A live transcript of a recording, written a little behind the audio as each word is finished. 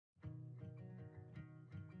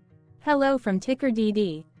Hello from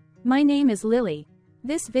TickerDD. My name is Lily.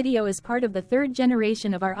 This video is part of the third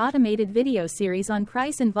generation of our automated video series on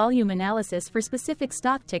price and volume analysis for specific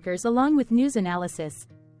stock tickers along with news analysis.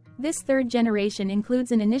 This third generation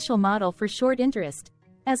includes an initial model for short interest.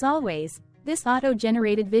 As always, this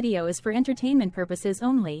auto-generated video is for entertainment purposes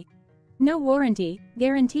only. No warranty,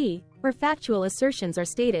 guarantee, or factual assertions are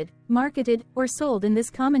stated, marketed, or sold in this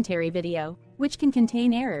commentary video, which can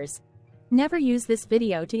contain errors. Never use this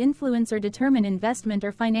video to influence or determine investment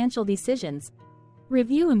or financial decisions.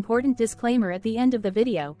 Review important disclaimer at the end of the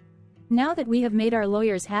video. Now that we have made our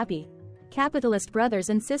lawyers happy, capitalist brothers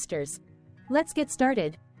and sisters, let's get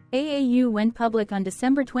started. AAU went public on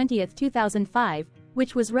December 20, 2005,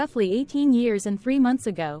 which was roughly 18 years and 3 months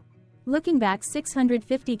ago. Looking back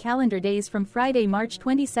 650 calendar days from Friday, March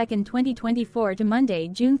 22, 2024 to Monday,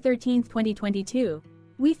 June 13, 2022,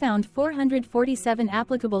 we found 447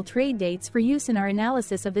 applicable trade dates for use in our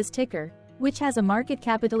analysis of this ticker, which has a market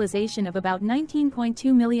capitalization of about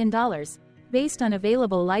 $19.2 million. Based on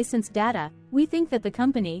available licensed data, we think that the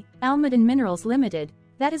company, Almaden Minerals Limited,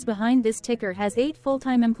 that is behind this ticker has 8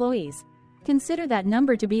 full-time employees. Consider that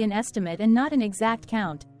number to be an estimate and not an exact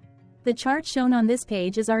count. The chart shown on this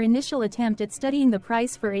page is our initial attempt at studying the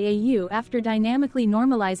price for AAU after dynamically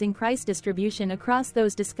normalizing price distribution across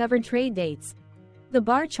those discovered trade dates. The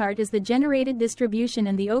bar chart is the generated distribution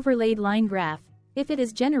and the overlaid line graph, if it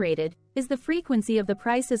is generated, is the frequency of the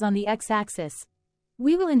prices on the x-axis.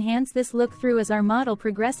 We will enhance this look-through as our model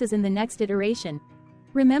progresses in the next iteration.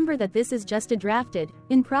 Remember that this is just a drafted,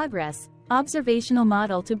 in progress, observational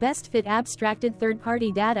model to best fit abstracted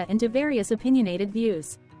third-party data into various opinionated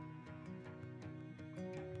views.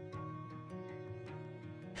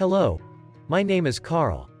 Hello. My name is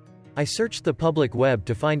Carl. I searched the public web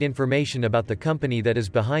to find information about the company that is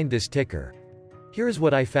behind this ticker. Here is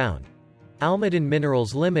what I found. Almaden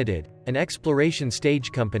Minerals Limited, an exploration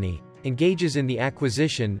stage company, engages in the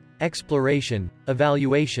acquisition, exploration,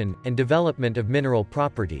 evaluation, and development of mineral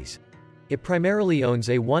properties. It primarily owns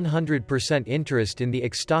a 100% interest in the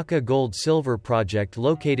Ixtaca gold-silver project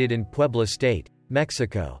located in Puebla State,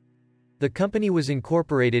 Mexico. The company was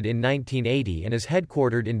incorporated in 1980 and is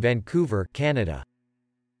headquartered in Vancouver, Canada.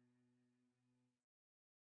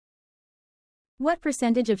 What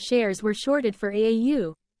percentage of shares were shorted for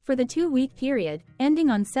AAU, for the 2-week period, ending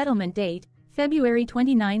on settlement date, February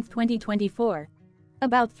 29, 2024?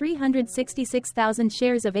 About 366,000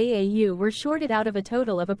 shares of AAU were shorted out of a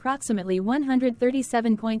total of approximately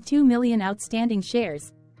 137.2 million outstanding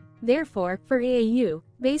shares. Therefore, for AAU,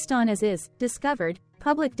 based on as is, discovered,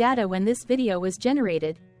 public data when this video was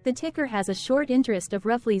generated, the ticker has a short interest of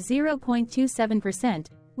roughly 0.27%,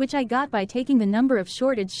 which I got by taking the number of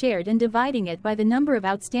shorted shared and dividing it by the number of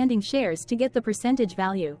outstanding shares to get the percentage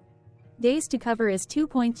value. Days to cover is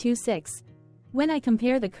 2.26. When I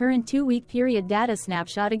compare the current 2-week period data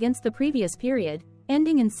snapshot against the previous period,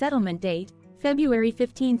 ending in settlement date, February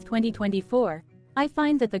 15, 2024, I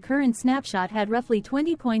find that the current snapshot had roughly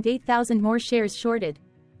 20.8 thousand more shares shorted.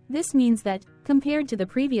 This means that, compared to the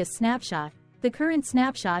previous snapshot, the current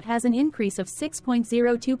snapshot has an increase of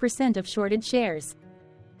 6.02% of shorted shares.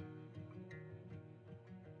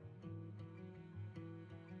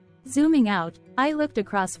 Zooming out, I looked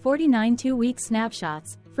across 49 2-week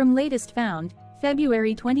snapshots, from latest found,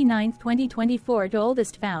 February 29, 2024 to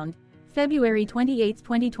oldest found, February 28,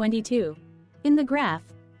 2022. In the graph,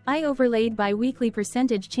 I overlaid bi-weekly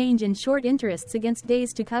percentage change in short interests against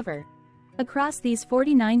days to cover. Across these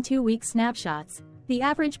 49 2-week snapshots, the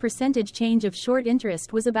average percentage change of short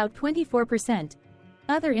interest was about 24%.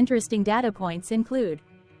 Other interesting data points include: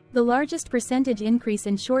 the largest percentage increase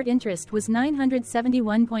in short interest was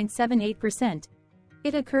 971.78%.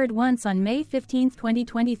 It occurred once on May 15,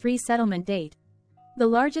 2023 settlement date. The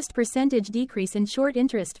largest percentage decrease in short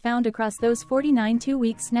interest found across those 49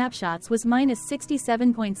 2-week snapshots was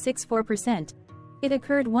 -67.64%. It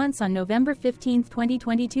occurred once on November 15,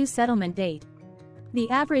 2022 settlement date. The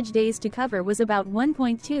average days to cover was about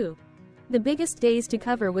 1.2. The biggest days to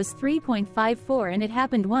cover was 3.54 and it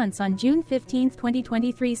happened once on June 15,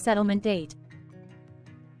 2023 settlement date.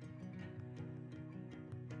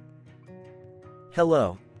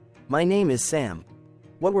 Hello. My name is Sam.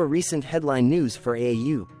 What were recent headline news for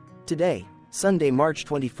AAU? Today, Sunday, March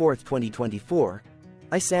 24, 2024,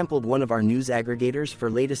 I sampled one of our news aggregators for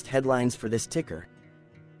latest headlines for this ticker.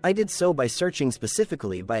 I did so by searching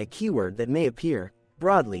specifically by a keyword that may appear,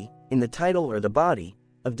 broadly, in the title or the body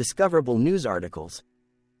of discoverable news articles.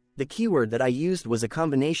 The keyword that I used was a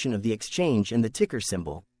combination of the exchange and the ticker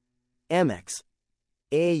symbol, AMEX.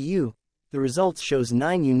 AAU, the results shows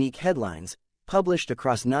 9 unique headlines, published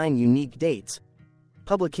across 9 unique dates.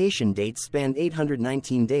 publication dates spanned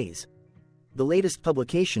 819 days. The latest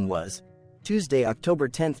publication was Tuesday, October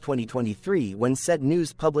 10, 2023, when said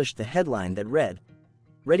news published the headline that read,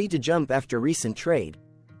 "Ready to jump after recent trade.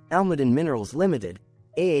 Almaden Minerals Limited,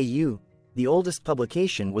 AAU." The oldest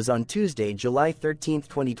publication was on Tuesday, July 13,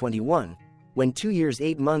 2021, when 2 years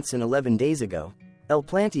 8 months and 11 days ago, El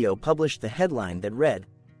Planteo published the headline that read,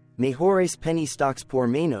 "Mejores penny stocks por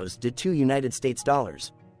menos de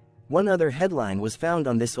 $2." One other headline was found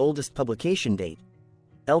on this oldest publication date.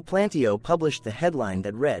 El Planteo published the headline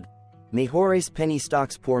that read, "Mejores penny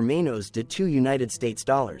stocks por menos de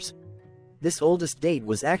 $2." This oldest date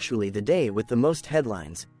was actually the day with the most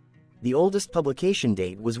headlines. The oldest publication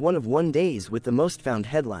date was one of 1 days with the most found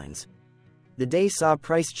headlines. The day saw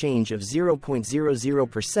price change of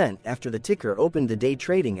 0.00% after the ticker opened the day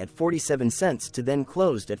trading at 47 cents to then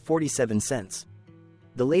closed at 47 cents.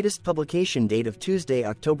 The latest publication date of Tuesday,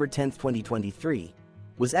 October 10, 2023,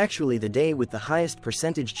 was actually the day with the highest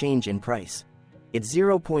percentage change in price. It's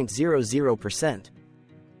 0.00%.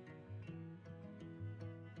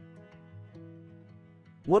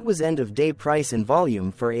 What was end-of-day price and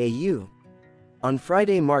volume for AAU? On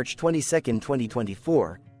Friday, March 22,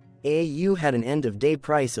 2024, AAU had an end-of-day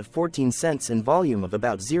price of 14 cents and volume of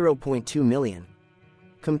about 0.2 million.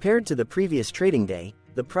 Compared to the previous trading day,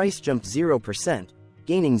 the price jumped 0%,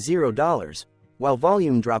 gaining $0, while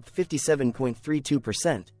volume dropped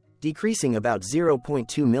 57.32%, decreasing about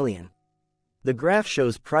 0.2 million. The graph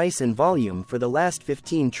shows price and volume for the last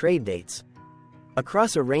 15 trade dates.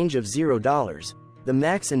 Across a range of $0, the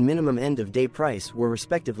max and minimum end-of-day price were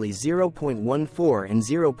respectively 0.14 and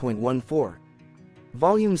 0.14.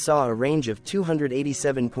 Volume saw a range of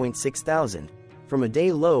 287.6 thousand, from a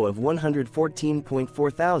day low of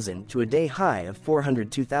 114.4 thousand to a day high of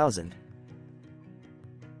 402,000.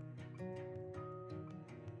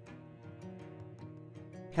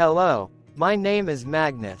 Hello, my name is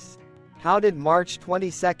Magnus. How did March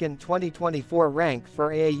 22, 2024 rank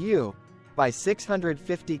for AAU? By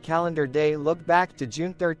 650 calendar day look back to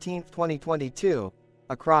June 13, 2022,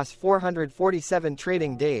 across 447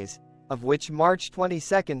 trading days, of which March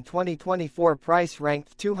 22, 2024 price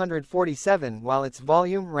ranked 247 while its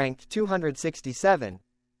volume ranked 267.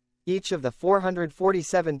 Each of the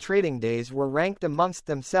 447 trading days were ranked amongst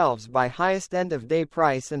themselves by highest end-of-day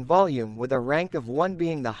price and volume, with a rank of 1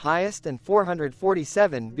 being the highest and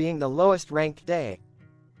 447 being the lowest ranked day.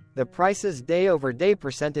 The price's day-over-day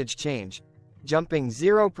percentage change, jumping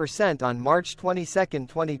 0% on March 22,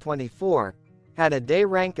 2024, had a day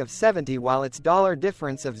rank of 70 while its dollar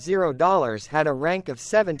difference of $0 had a rank of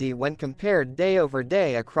 70 when compared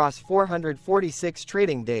day-over-day across 446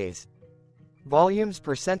 trading days. Volume's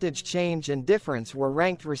percentage change and difference were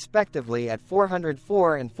ranked respectively at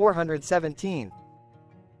 404 and 417.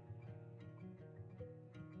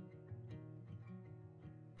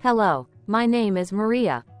 Hello, my name is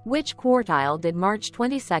Maria. Which quartile did March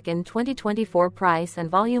 22, 2024 price and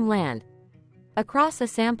volume land? Across a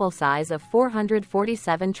sample size of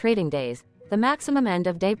 447 trading days, the maximum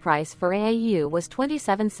end-of-day price for AAU was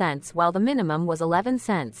 27 cents while the minimum was 11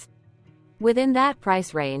 cents. Within that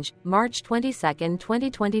price range, March 22,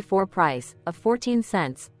 2024 price, of 14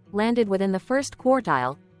 cents, landed within the first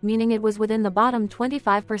quartile, meaning it was within the bottom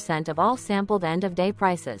 25% of all sampled end-of-day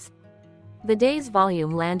prices. The day's volume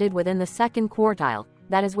landed within the second quartile,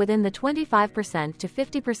 that is within the 25% to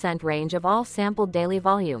 50% range of all sampled daily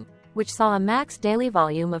volume, which saw a max daily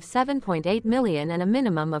volume of 7.8 million and a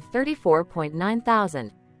minimum of 34.9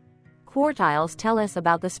 thousand. Quartiles tell us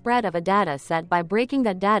about the spread of a data set by breaking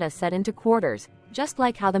that data set into quarters, just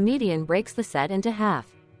like how the median breaks the set into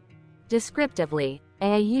half. Descriptively,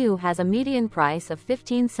 AAU has a median price of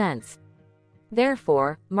 15 cents.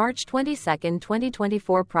 Therefore, March 22,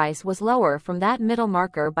 2024 price was lower from that middle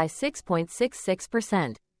marker by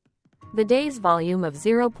 6.66%. The day's volume of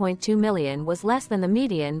 0.2 million was less than the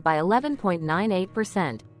median by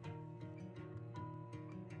 11.98%.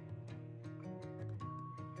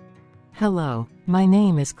 Hello, my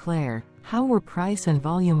name is Claire. How were price and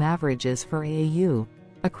volume averages for AAU?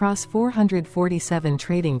 Across 447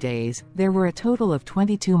 trading days, there were a total of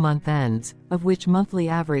 22 month ends, of which monthly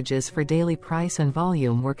averages for daily price and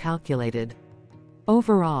volume were calculated.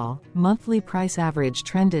 Overall, monthly price average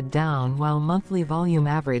trended down while monthly volume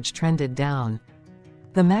average trended down.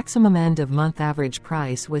 The maximum end-of-month average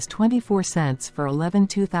price was 24 cents for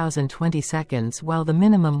 11/2020 seconds while the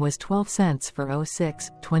minimum was 12 cents for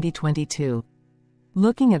 06/2022.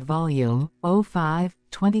 Looking at volume, 05,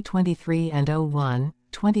 2023 and 01,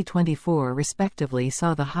 2024 respectively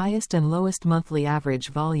saw the highest and lowest monthly average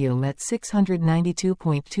volume at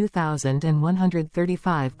 692.2 thousand and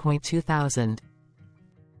 135.2 thousand.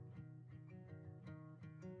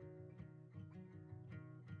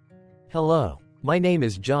 Hello, my name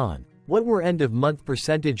is John. What were end-of-month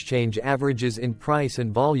percentage change averages in price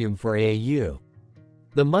and volume for AAU?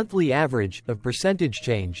 The monthly average of percentage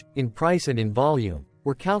change in price and in volume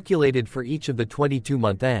were calculated for each of the 22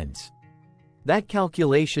 month ends. That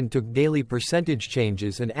calculation took daily percentage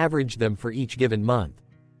changes and averaged them for each given month.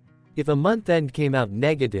 If a month end came out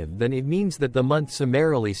negative, then it means that the month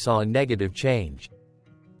summarily saw a negative change.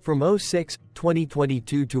 From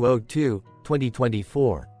 06-2022 to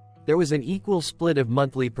 02-2024, there was an equal split of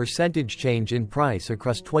monthly percentage change in price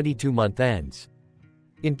across 22 month ends.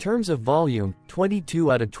 In terms of volume,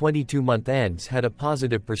 22 out of 22 month ends had a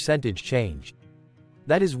positive percentage change.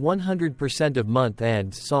 That is 100% of month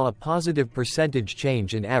ends saw a positive percentage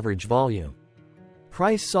change in average volume.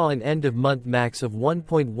 Price saw an end-of-month max of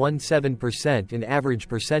 1.17% in average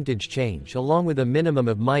percentage change, along with a minimum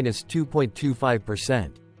of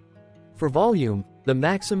 -2.25%. For volume, the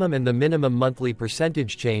maximum and the minimum monthly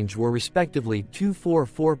percentage change were respectively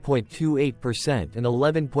 244.28% and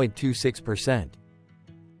 11.26%.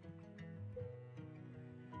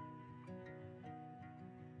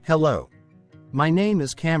 Hello. My name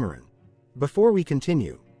is Cameron. Before we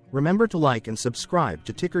continue, remember to like and subscribe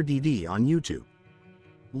to TickerDD on YouTube.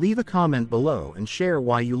 Leave a comment below and share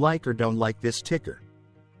why you like or don't like this ticker.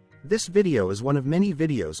 This video is one of many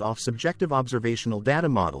videos off subjective observational data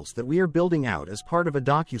models that we are building out as part of a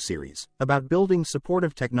docuseries about building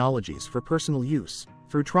supportive technologies for personal use,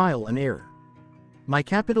 through trial and error. My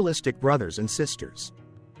capitalistic brothers and sisters,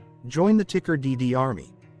 join the TickerDD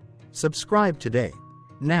army. Subscribe today.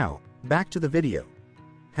 Now, back to the video.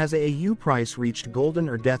 Has AAU price reached golden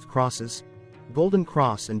or death crosses? Golden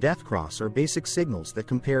cross and death cross are basic signals that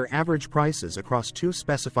compare average prices across two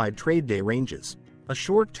specified trade day ranges, a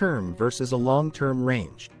short-term versus a long-term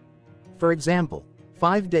range. For example,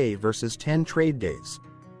 5-day versus 10 trade days.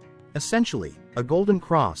 Essentially, a golden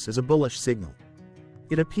cross is a bullish signal.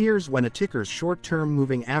 It appears when a ticker's short-term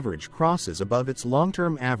moving average crosses above its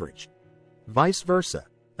long-term average. Vice versa,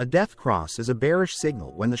 a death cross is a bearish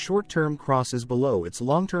signal when the short-term crosses below its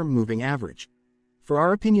long-term moving average. For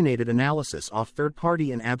our opinionated analysis off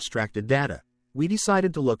third-party and abstracted data, we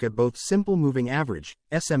decided to look at both simple moving average,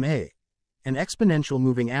 SMA, and exponential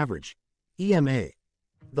moving average, EMA.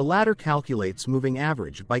 The latter calculates moving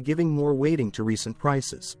average by giving more weighting to recent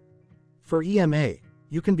prices. For EMA,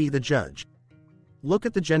 you can be the judge. Look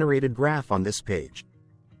at the generated graph on this page.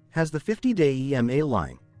 Has the 50-day EMA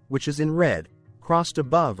line, which is in red, crossed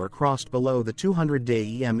above or crossed below the 200-day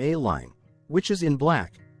EMA line, which is in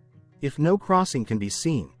black? If no crossing can be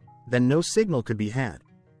seen, then no signal could be had.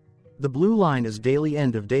 The blue line is daily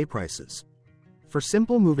end-of-day prices. For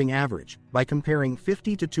simple moving average, by comparing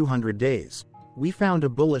 50 to 200 days, we found a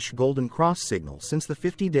bullish golden cross signal since the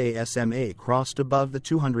 50-day SMA crossed above the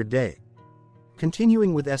 200-day.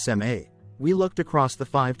 Continuing with SMA, we looked across the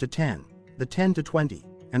 5 to 10, the 10 to 20,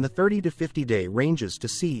 and the 30 to 50-day ranges to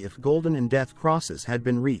see if golden and death crosses had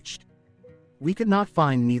been reached. We could not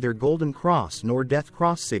find neither golden cross nor death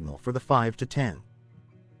cross signal for the 5 to 10,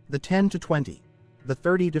 the 10 to 20, the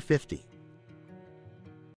 30 to 50.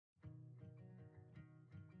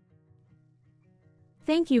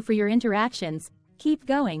 Thank you for your interactions. Keep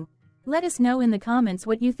going. Let us know in the comments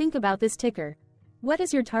what you think about this ticker. What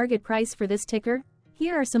is your target price for this ticker?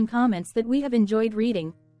 Here are some comments that we have enjoyed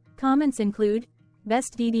reading. Comments include,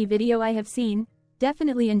 best DD video I have seen,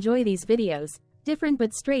 definitely enjoy these videos, different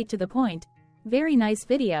but straight to the point. Very nice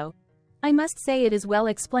video. I must say it is well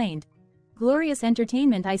explained. Glorious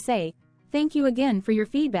entertainment I say. Thank you again for your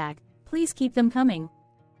feedback. Please keep them coming.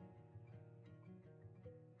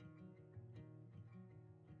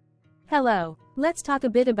 Hello. Let's talk a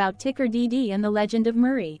bit about TickerDD and the Legend of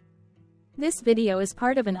Murray. This video is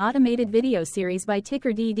part of an automated video series by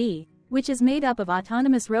TickerDD, which is made up of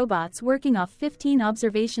autonomous robots working off 15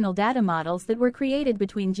 observational data models that were created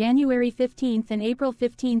between January 15 and April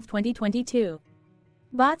 15, 2022.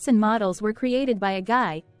 Bots and models were created by a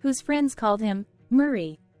guy, whose friends called him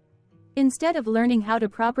Murray. Instead of learning how to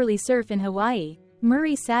properly surf in Hawaii,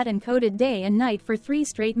 Murray sat and coded day and night for 3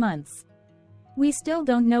 straight months. We still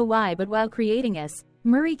don't know why, but while creating us,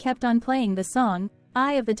 Murray kept on playing the song,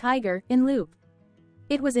 Eye of the Tiger, in loop.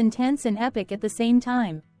 It was intense and epic at the same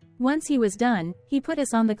time. Once he was done, he put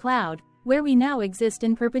us on the cloud, where we now exist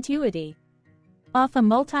in perpetuity. Off a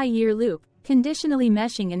multi-year loop, conditionally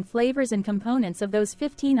meshing in flavors and components of those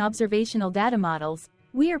 15 observational data models,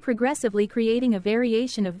 we are progressively creating a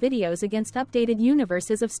variation of videos against updated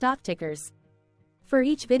universes of stock tickers. For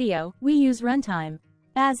each video, we use runtime,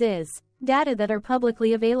 as is, data that are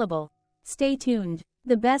publicly available. Stay tuned.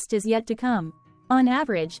 The best is yet to come. On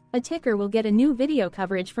average, a ticker will get a new video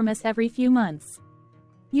coverage from us every few months.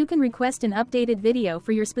 You can request an updated video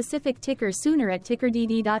for your specific ticker sooner at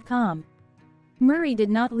TickerDD.com. Murray did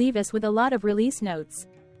not leave us with a lot of release notes.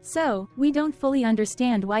 So, we don't fully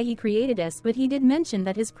understand why he created us, but he did mention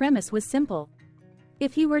that his premise was simple.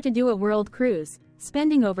 If he were to do a world cruise,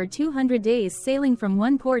 spending over 200 days sailing from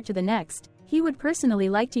one port to the next, he would personally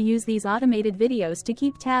like to use these automated videos to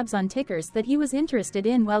keep tabs on tickers that he was interested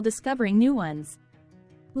in while discovering new ones.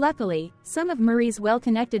 Luckily, some of Murray's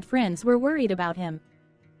well-connected friends were worried about him.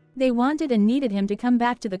 They wanted and needed him to come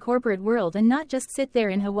back to the corporate world and not just sit there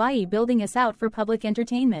in Hawaii building us out for public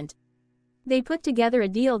entertainment. They put together a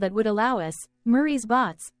deal that would allow us, Murray's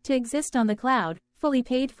bots, to exist on the cloud, fully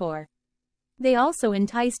paid for. They also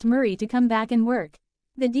enticed Murray to come back and work.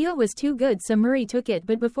 The deal was too good, so Murray took it,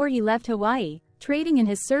 but before he left Hawaii, trading in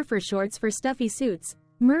his surfer shorts for stuffy suits,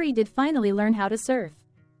 Murray did finally learn how to surf.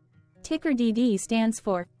 TickerDD stands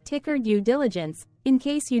for Ticker Due Diligence, in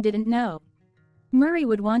case you didn't know. Murray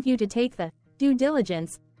would want you to take the due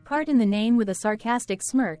diligence part in the name with a sarcastic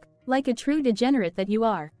smirk, like a true degenerate that you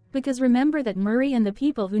are, because remember that Murray and the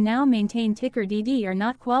people who now maintain TickerDD are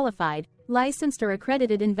not qualified, licensed or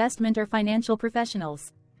accredited investment or financial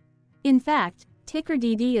professionals. In fact,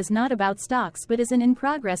 TickerDD is not about stocks but is an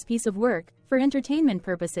in-progress piece of work, for entertainment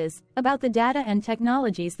purposes, about the data and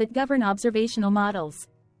technologies that govern observational models.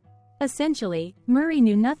 Essentially, Murray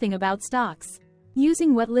knew nothing about stocks.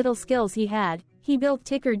 Using what little skills he had, he built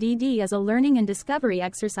TickerDD as a learning and discovery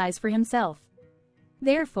exercise for himself.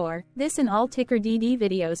 Therefore, this and all TickerDD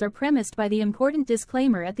videos are premised by the important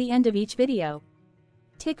disclaimer at the end of each video.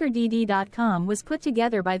 TickerDD.com was put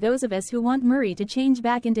together by those of us who want Murray to change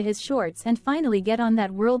back into his shorts and finally get on that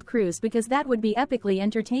world cruise, because that would be epically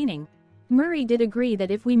entertaining. Murray did agree that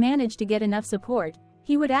if we managed to get enough support,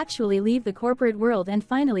 he would actually leave the corporate world and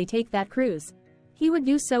finally take that cruise. He would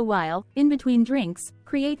do so while, in between drinks,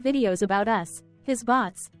 create videos about us, his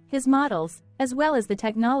bots, his models, as well as the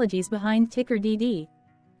technologies behind TickerDD.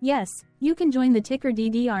 Yes, you can join the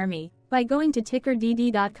TickerDD army by going to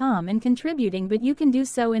TickerDD.com and contributing, but you can do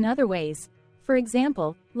so in other ways. For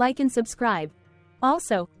example, like and subscribe.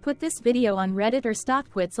 Also, put this video on Reddit or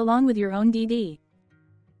StockTwits along with your own DD.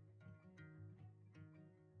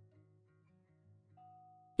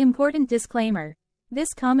 Important disclaimer.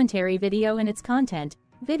 This commentary video and its content,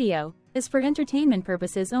 video, is for entertainment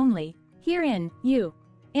purposes only. Herein, you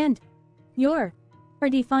and your are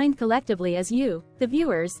defined collectively as you, the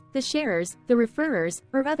viewers, the sharers, the referrers,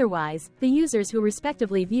 or otherwise, the users who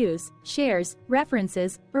respectively views, shares,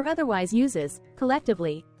 references, or otherwise uses,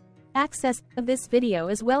 collectively, access of this video,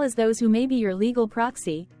 as well as those who may be your legal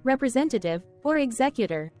proxy, representative, or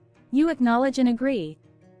executor. You acknowledge and agree.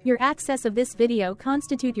 Your access of this video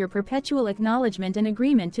constitute your perpetual acknowledgement and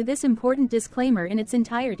agreement to this important disclaimer in its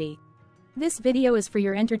entirety. This video is for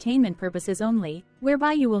your entertainment purposes only,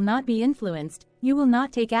 whereby you will not be influenced, you will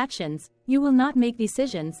not take actions, you will not make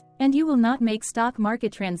decisions, and you will not make stock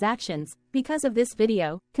market transactions, because of this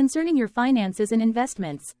video, concerning your finances and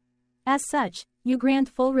investments. As such, you grant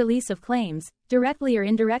full release of claims, directly or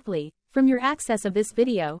indirectly, from your access of this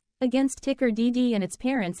video, against TickerDD and its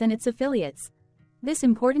parents and its affiliates. This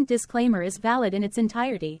important disclaimer is valid in its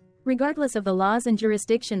entirety, regardless of the laws and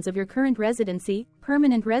jurisdictions of your current residency,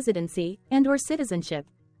 permanent residency, and/or citizenship.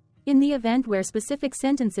 In the event where specific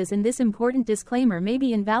sentences in this important disclaimer may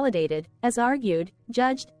be invalidated, as argued,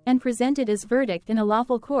 judged, and presented as verdict in a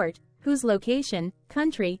lawful court, whose location,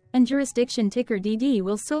 country, and jurisdiction TickerDD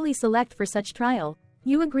will solely select for such trial,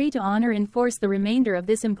 you agree to honor and enforce the remainder of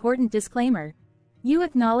this important disclaimer. You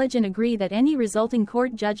acknowledge and agree that any resulting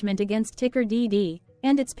court judgment against TickerDD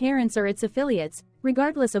and its parents or its affiliates,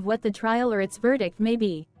 regardless of what the trial or its verdict may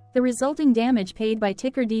be, the resulting damage paid by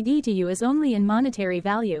TickerDD to you is only in monetary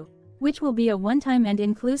value, which will be a one-time and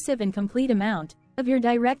inclusive and complete amount of your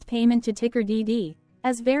direct payment to TickerDD,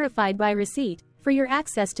 as verified by receipt, for your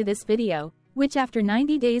access to this video, which after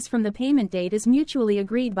 90 days from the payment date is mutually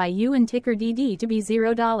agreed by you and TickerDD to be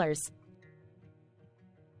 $0.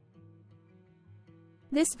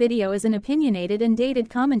 This video is an opinionated and dated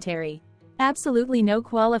commentary. Absolutely no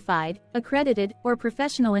qualified, accredited, or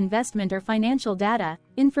professional investment or financial data,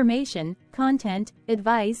 information, content,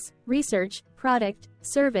 advice, research, product,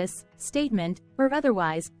 service, statement, or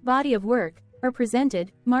otherwise, body of work, are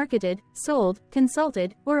presented, marketed, sold,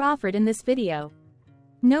 consulted, or offered in this video.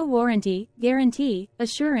 No warranty, guarantee,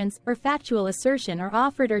 assurance, or factual assertion are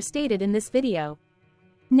offered or stated in this video.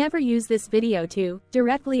 Never use this video to,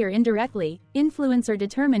 directly or indirectly, influence or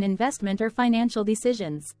determine investment or financial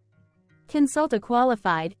decisions. Consult a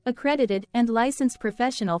qualified, accredited, and licensed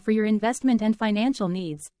professional for your investment and financial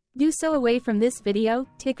needs. Do so away from this video,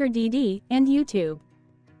 TickerDD, and YouTube.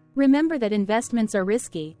 Remember that investments are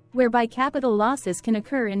risky, whereby capital losses can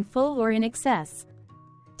occur in full or in excess.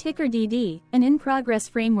 TickerDD, an in-progress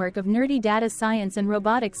framework of nerdy data science and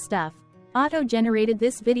robotics stuff, auto-generated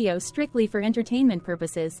this video strictly for entertainment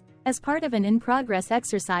purposes, as part of an in-progress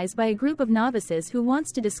exercise by a group of novices who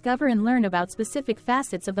wants to discover and learn about specific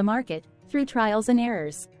facets of the market, through trials and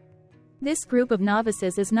errors. This group of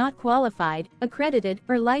novices is not qualified, accredited,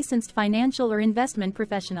 or licensed financial or investment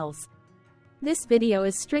professionals. This video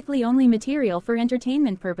is strictly only material for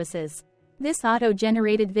entertainment purposes. This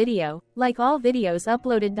auto-generated video, like all videos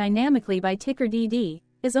uploaded dynamically by TickerDD,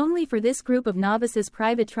 is only for this group of novices'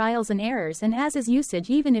 private trials and errors and as is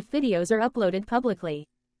usage even if videos are uploaded publicly.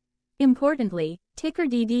 Importantly,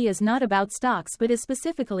 TickerDD is not about stocks but is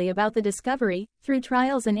specifically about the discovery, through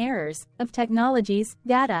trials and errors, of technologies,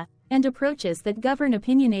 data, and approaches that govern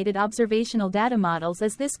opinionated observational data models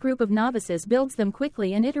as this group of novices builds them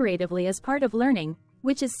quickly and iteratively as part of learning,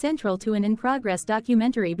 which is central to an in-progress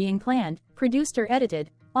documentary being planned, produced or edited,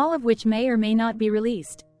 all of which may or may not be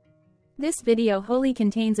released. This video wholly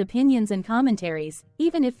contains opinions and commentaries,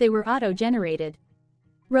 even if they were auto-generated.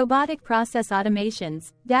 Robotic process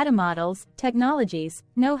automations, data models, technologies,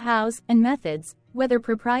 know-hows, and methods, whether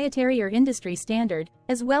proprietary or industry standard,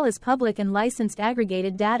 as well as public and licensed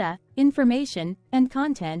aggregated data, information, and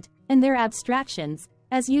content, and their abstractions,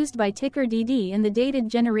 as used by TickerDD in the dated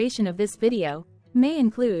generation of this video, may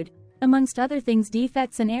include, amongst other things,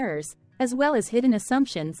 defects and errors, as well as hidden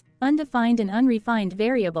assumptions, undefined and unrefined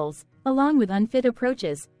variables, along with unfit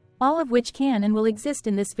approaches, all of which can and will exist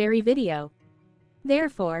in this very video.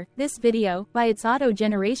 Therefore, this video, by its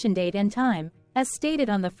auto-generation date and time, as stated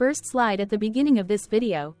on the first slide at the beginning of this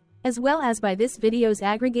video, as well as by this video's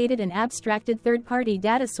aggregated and abstracted third-party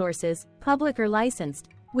data sources, public or licensed,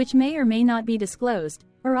 which may or may not be disclosed,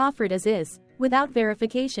 or offered as is, without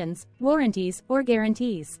verifications, warranties, or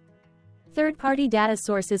guarantees. Third-party data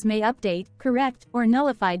sources may update, correct, or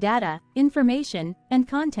nullify data, information, and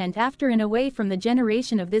content after and away from the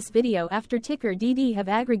generation of this video after TickerDD have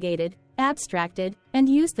aggregated, abstracted, and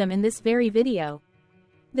used them in this very video.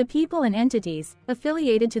 The people and entities,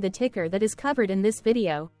 affiliated to the ticker that is covered in this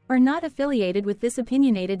video, are not affiliated with this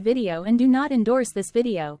opinionated video and do not endorse this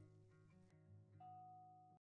video.